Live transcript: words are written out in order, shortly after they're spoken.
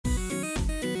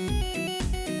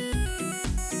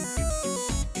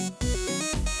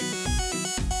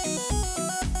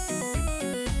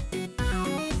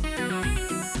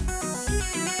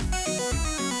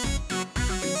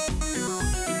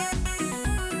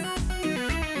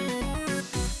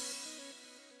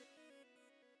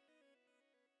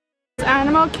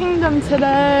Animal Kingdom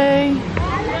today.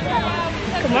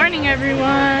 Good morning,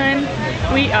 everyone.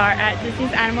 We are at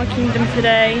Disney's Animal Kingdom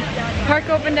today. Park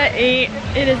opened at 8.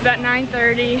 It is about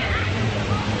 9:30.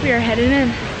 We are heading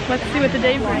in. Let's see what the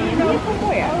day brings.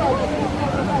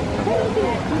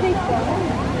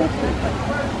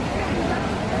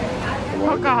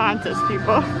 Pocahontas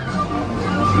people.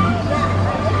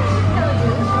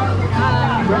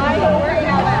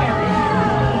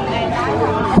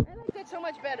 So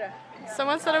much better.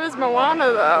 Someone said it was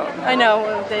Moana though. I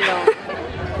know, they don't.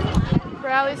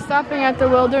 Bradley's stopping at the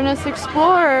Wilderness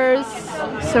Explorers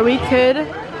so we could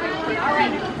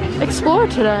explore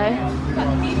today.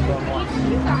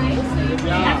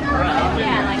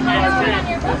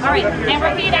 Alright, and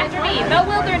repeat after me. The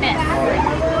wilderness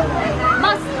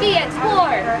must be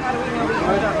explored.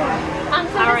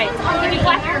 Alright, can you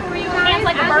clap your hands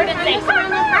like a bird and say,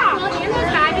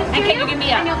 and can you give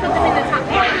me a?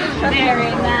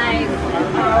 Very nice.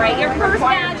 Alright, your first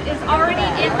badge is already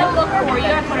in the book for you.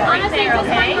 I put it right there,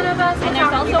 okay? And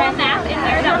there's also a map in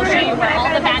there that will show you where all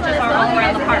the badges are all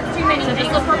around the park. So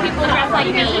just look for people dressed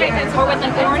like me or with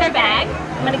an orange bag.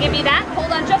 I'm going to give you that.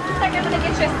 Hold on just a second. I'm going to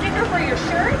get you a sticker for your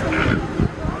shirt.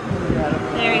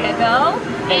 There you go.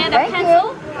 And a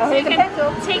pencil. So you can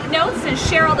take notes and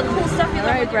share all the cool stuff you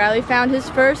learned. Alright, Bradley found his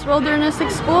first Wilderness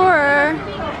Explorer.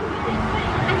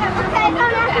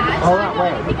 Hold on,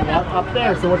 wait. Up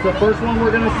there. So what's the first one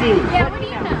we're going to see? Yeah, what do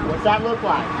you know? What's that look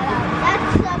like?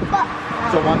 That's the book.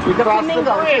 So once we cross the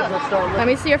bridge, let's start Let looking.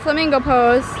 me see your flamingo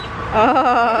pose.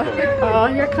 Oh,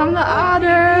 here come the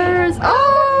otters.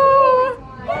 Oh!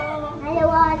 Hello,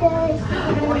 otters.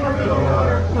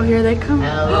 Oh, here they come. He's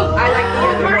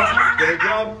gonna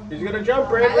jump. He's gonna jump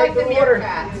right like the water.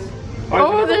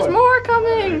 Oh, there's more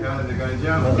coming. They're gonna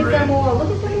jump. Look at them all.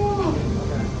 Look at them all.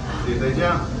 See if they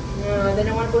jump. No, they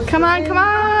don't want to go. Come on, come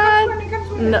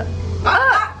on. No.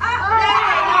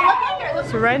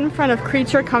 So right in front of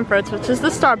Creature Comforts, which is the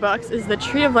Starbucks, is the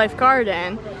Tree of Life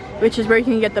Garden, which is where you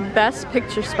can get the best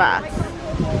picture spots.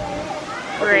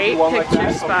 Great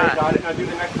picture spot. Got it. Now do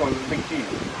the next one. Big cheese.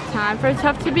 Time for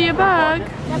Tough to Be a Bug.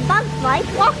 The bugs like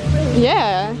walkthrough.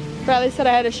 Yeah. Bradley said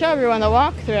I had to show everyone the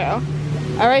walkthrough.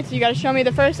 Alright, so you gotta show me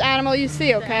the first animal you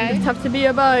see, okay? Tough to Be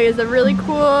a Bug is a really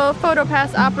cool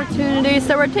Photopass opportunity,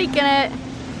 so we're taking it.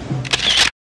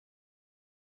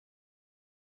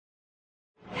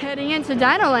 Heading into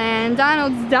Dinoland,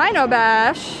 Donald's Dino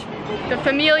Bash. The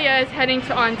Familia is heading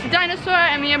on to Dinosaur,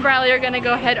 and me and Bradley are gonna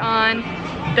go head on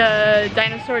the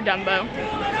Dinosaur Dumbo.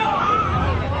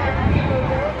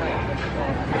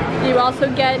 You also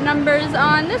get numbers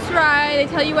on this ride. They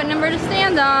tell you what number to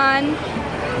stand on.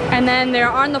 And then they're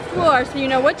on the floor so you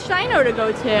know which dino to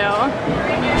go to.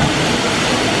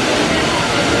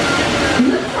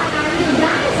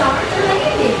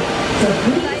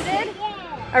 Excited?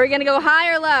 Are we gonna go high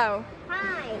or low?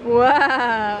 Hi.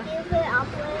 Wow. You put it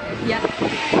upward. Yeah.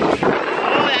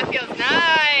 Oh, that feels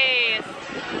nice.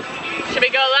 Should we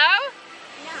go low?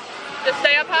 No. Just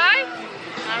stay up high?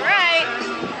 All right.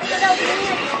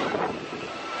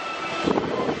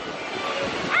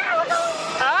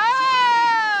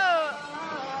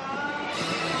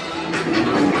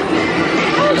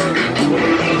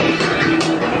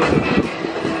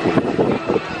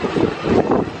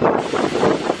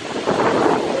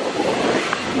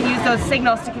 Use those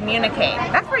signals to communicate.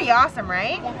 That's pretty awesome,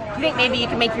 right? Do you think maybe you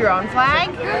can make your own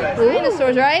flag?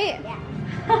 Dinosaurs, right?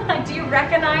 Do you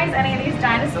recognize any of these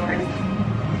dinosaurs?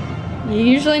 You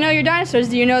usually know your dinosaurs.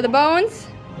 Do you know the bones?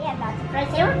 Yeah, that's a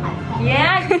Triceratops.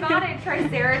 Yeah, you got it,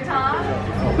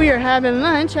 Triceratops. We are having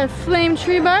lunch at Flame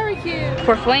Tree Barbecue.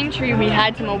 For Flame Tree, we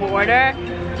had to mobile order.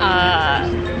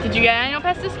 Did you get an annual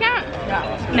pass discount? No.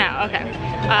 No, okay.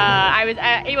 I was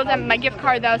able to have my gift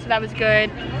card though, so that was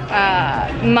good.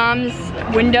 Mom's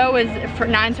window was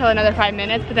not until another 5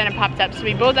 minutes, but then it popped up. So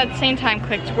we both at the same time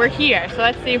clicked, we're here. So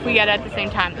let's see if we get it at the same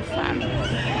time this time.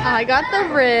 I got the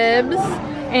ribs,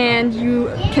 and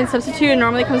you can substitute. It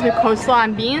normally comes with coleslaw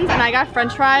and beans, and I got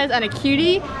french fries and a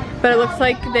cutie, but it looks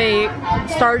like they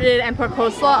started and put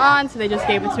coleslaw on, so they just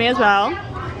gave it to me as well.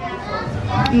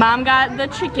 Mom got the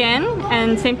chicken,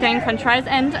 and same thing, french fries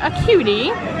and a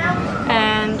cutie,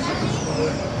 and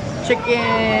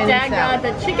Chicken Dad got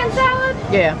the chicken salad,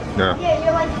 Yeah.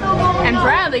 and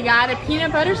Bradley got a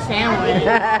peanut butter sandwich.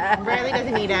 Bradley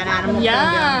doesn't eat an animal.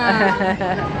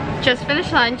 Yeah. Just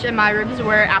finished lunch and my ribs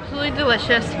were absolutely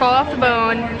delicious. Fall off the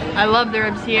bone. I love the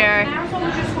ribs here.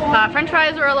 French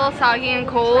fries were a little soggy and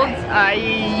cold.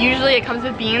 Usually it comes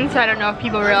with beans, so I don't know if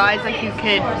people realize like you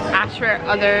could ask for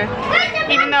other,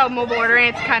 even though mobile ordering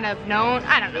it's kind of known.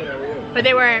 I don't know. But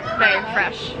they weren't very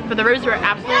fresh. But the ribs were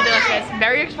absolutely delicious.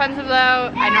 Very expensive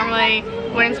though. I normally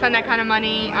wouldn't spend that kind of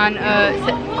money on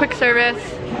a quick service.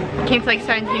 It came to like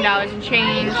 $17 and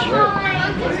change.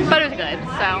 But it was good,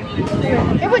 so.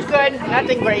 It was good.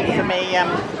 Nothing great for me.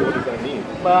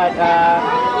 But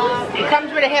it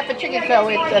comes with a half a chicken, so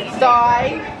it's a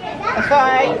thigh,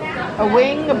 a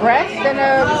wing, a breast, and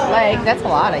a leg. That's a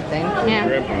lot, I think. Yeah.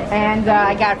 And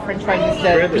I got French fries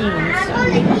instead of beans.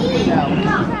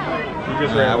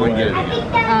 So. I wouldn't get it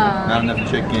again. Not enough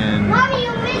chicken. Mommy,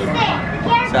 you missed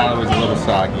it. Salad was a little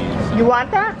soggy. So. You want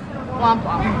that? Womp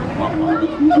womp.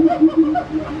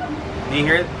 Do you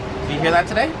hear that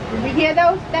today? Did we hear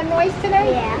that noise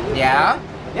today? Yeah. Yeah?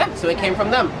 Yeah, so it came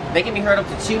from them. They can be heard up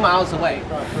to 2 miles away.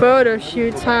 Photo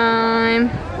shoot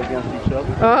time.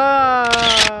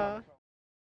 Oh.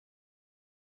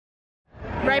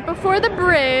 Right before the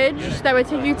bridge that would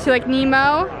take you to like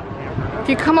Nemo. If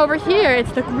you come over here,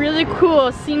 it's the really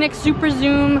cool scenic super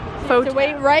zoom photo. So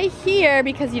wait right here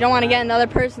because you don't want to get another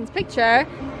person's picture.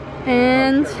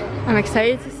 And I'm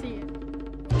excited to see it.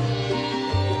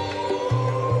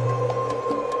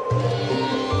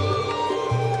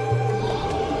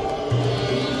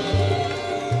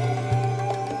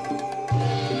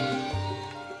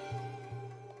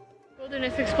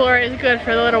 Wilderness Explorer is good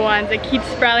for the little ones. It keeps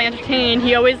Bradley entertained.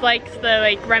 He always likes the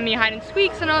like Remy hide and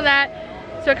squeaks and all that.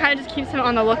 So it kind of just keeps him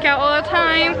on the lookout all the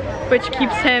time, which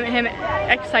keeps him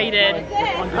excited.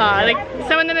 Like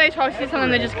some of them they talk to, some of them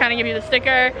they just kind of give you the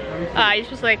sticker. You're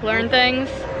supposed to like learn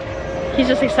things. He's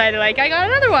just excited, like I got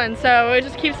another one. So it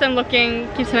just keeps him looking,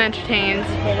 keeps him entertained.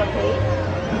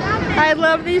 I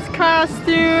love these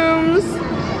costumes.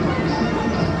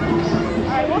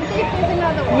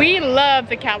 We love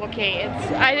the cavalcades.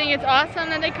 I think it's awesome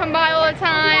that they come by all the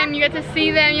time. You get to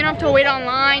see them. You don't have to wait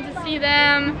online to see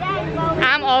them.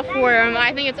 I'm all for them.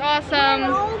 I think it's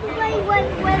awesome.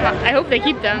 I hope they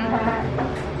keep them.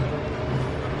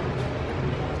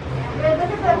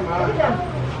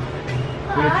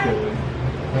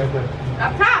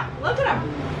 Up top, look at them.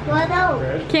 What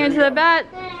else? Came into the bat.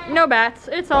 No bats.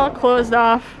 It's all closed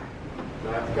off.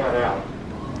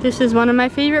 This is one of my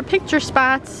favorite picture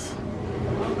spots.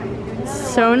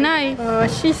 So nice. Oh,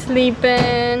 she's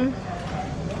sleeping.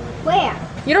 Where?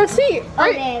 You don't see it. Oh,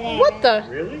 Right? there. What the?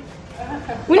 Really?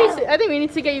 We need to, I think we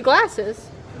need to get you glasses.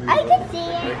 I can see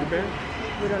it.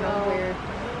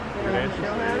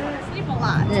 Sleep a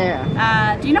lot.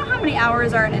 Yeah. Do you know how many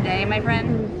hours are in a day, my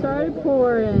friend? It started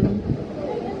pouring.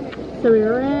 So we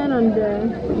ran under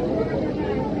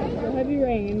heavy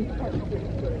rain.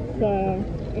 So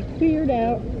it cleared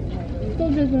out.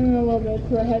 Still drizzling a little bit,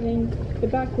 so we're heading the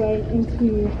back way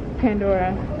into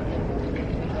Pandora.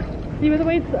 See what the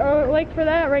waits are like for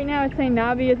that. Right now it's saying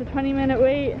Navi is a 20-minute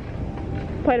wait.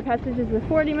 Flight of Passage is a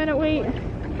 40-minute wait.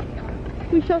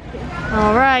 We shall see.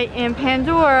 Alright, in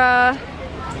Pandora,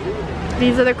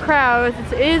 these are the crowds.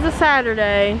 It is a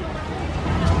Saturday.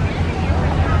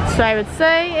 So I would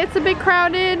say it's a bit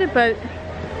crowded, but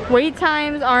wait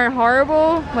times aren't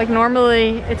horrible. Like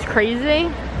normally it's crazy.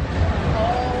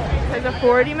 It's like a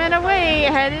 40-minute wait,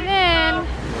 headed in.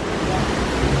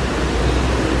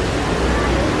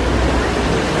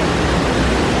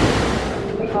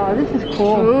 Oh, this is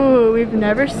cool. Ooh, we've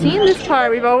never seen this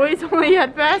part. We've always only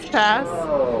had Fast Pass.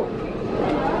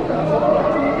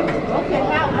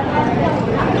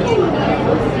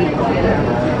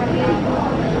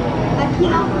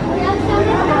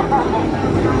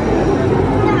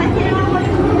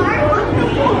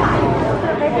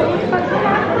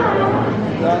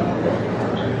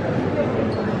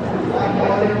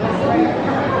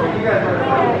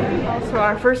 So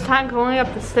our first time going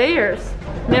up the stairs.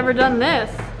 Never done this.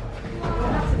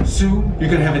 Soon, you're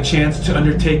going to have a chance to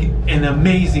undertake an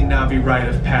amazing Navi rite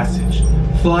of passage,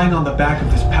 flying on the back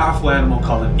of this powerful animal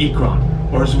called an Ikron,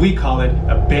 or as we call it,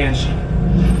 a banshee.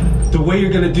 The way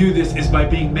you're going to do this is by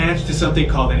being matched to something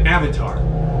called an avatar.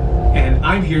 And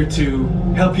I'm here to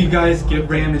help you guys get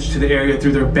ramaged to the area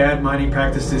through their bad mining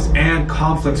practices and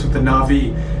conflicts with the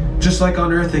Navi. Just like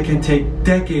on Earth, it can take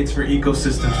decades for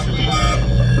ecosystems to be.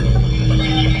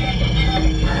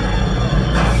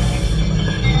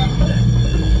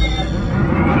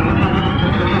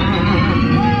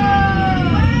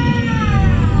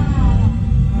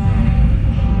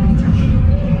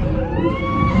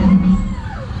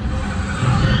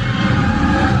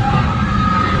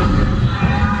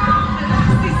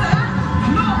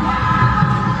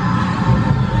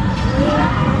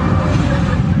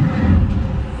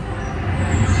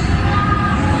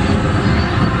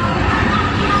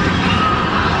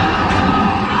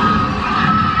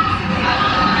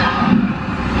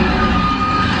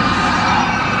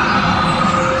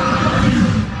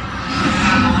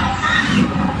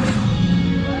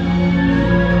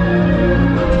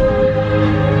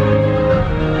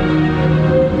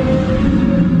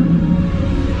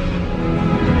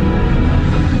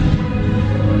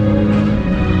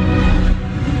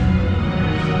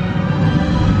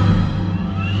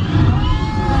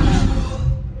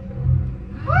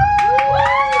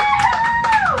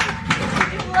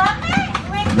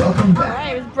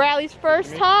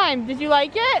 time. Did you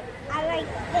like it? I like it.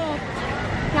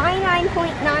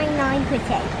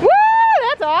 99.99%. Woo!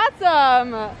 That's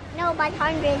awesome. No, but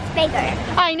 100 is bigger.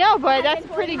 I know, but that's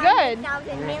pretty good.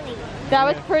 100,000 million. That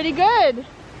was pretty good.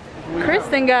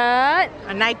 Kristen got...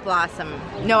 A night blossom,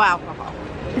 no alcohol.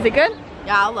 Is it good?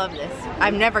 Yeah, I love this.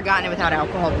 I've never gotten it without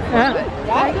alcohol before. Yeah.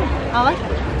 But I like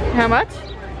it. How much?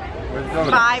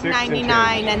 $5.99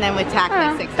 and then with tax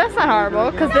Oh, it's $6. that's not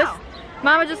horrible, because this...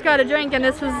 Mama just got a drink and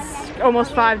this was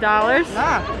almost $5.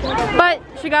 But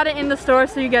she got it in the store,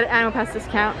 so you get an annual pass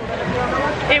discount.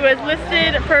 It was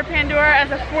listed for Pandora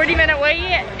as a 40-minute wait,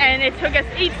 and it took us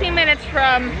 18 minutes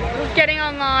from getting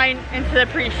online into the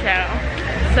pre-show.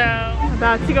 So,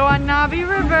 about to go on Navi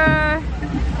River.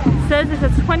 It says it's a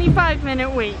 25-minute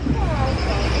wait.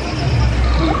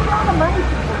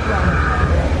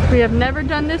 We have never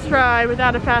done this ride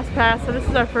without a fast pass, so this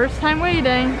is our first time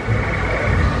waiting.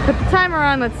 Put the timer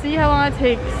on, let's see how long it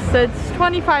takes. So it's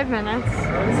 25 minutes.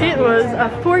 It was a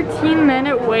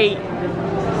 14-minute wait.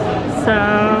 So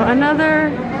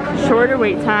another shorter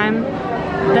wait time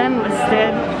than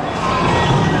listed.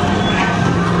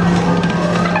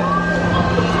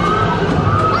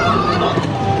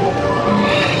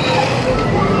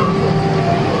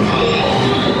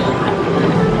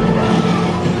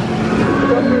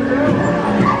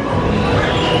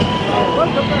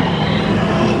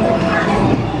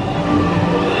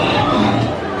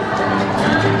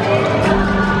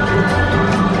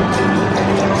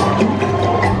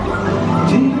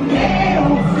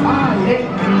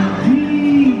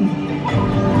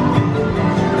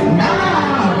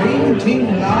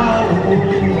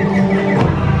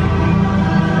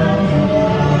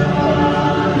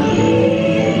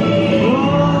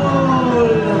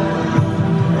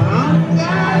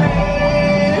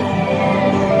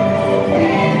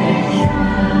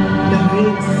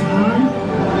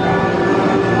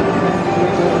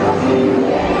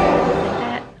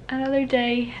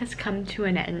 Day has come to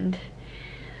an end.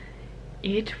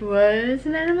 It was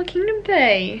an Animal Kingdom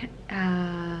day.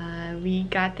 We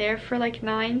got there for like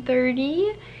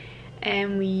 9:30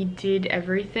 and we did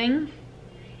everything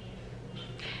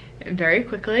very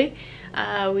quickly.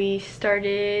 We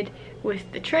started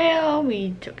with the trail,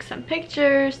 we took some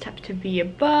pictures, Tough to Be a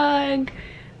Bug.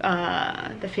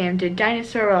 The fam did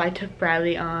dinosaur while I took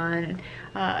Bradley on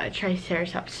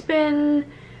Triceratops spin.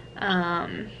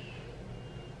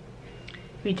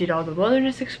 We did all the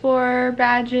Wilderness Explorer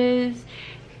badges,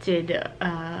 did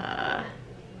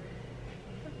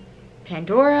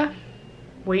Pandora.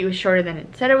 Wait was shorter than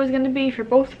it said it was going to be for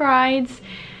both rides.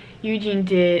 Eugene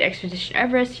did Expedition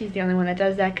Everest. He's the only one that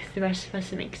does that because the rest of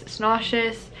us makes us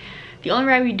nauseous. The only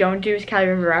ride we don't do is Cali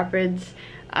River Rapids.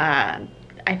 I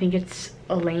think it's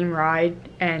a lame ride,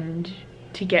 and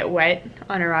to get wet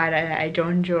on a ride I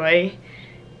don't enjoy,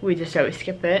 we just always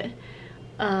skip it.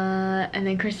 And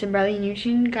then Kristen, Bradley, and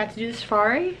Eugene got to do the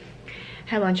safari.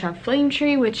 Had lunch on Flame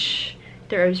Tree, which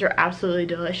the herbs were absolutely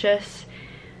delicious.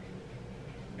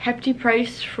 Hefty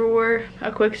price for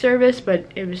a quick service, but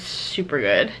it was super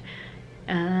good.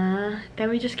 Then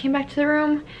we just came back to the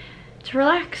room to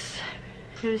relax.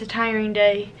 It was a tiring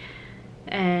day,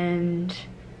 and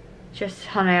just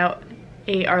hung out,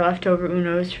 ate our leftover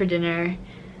Unos for dinner.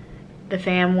 The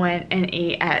fam went and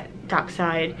ate at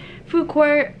Dockside Food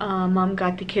Court. Mom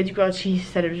got the kids grilled cheese,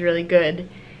 said it was really good.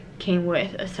 Came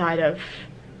with a side of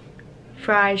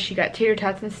fries. She got tater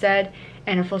tots instead,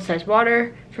 and a full-size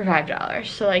water for $5.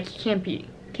 So like, you can't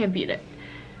beat it.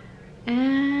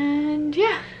 And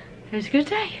yeah, it was a good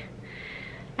day.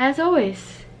 As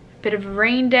always, bit of a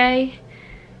rain day,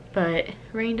 but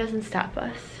rain doesn't stop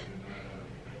us.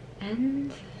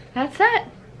 And that's that.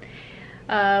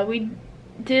 We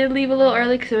did leave a little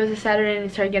early because it was a Saturday and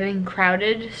it started getting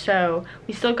crowded, so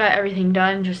we still got everything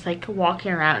done, just like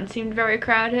walking around seemed very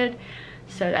crowded,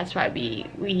 so that's why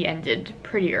we ended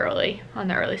pretty early, on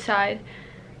the early side,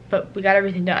 but we got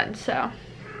everything done. So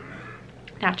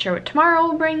not sure what tomorrow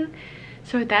will bring,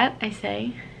 so with that I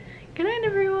say good night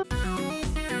everyone.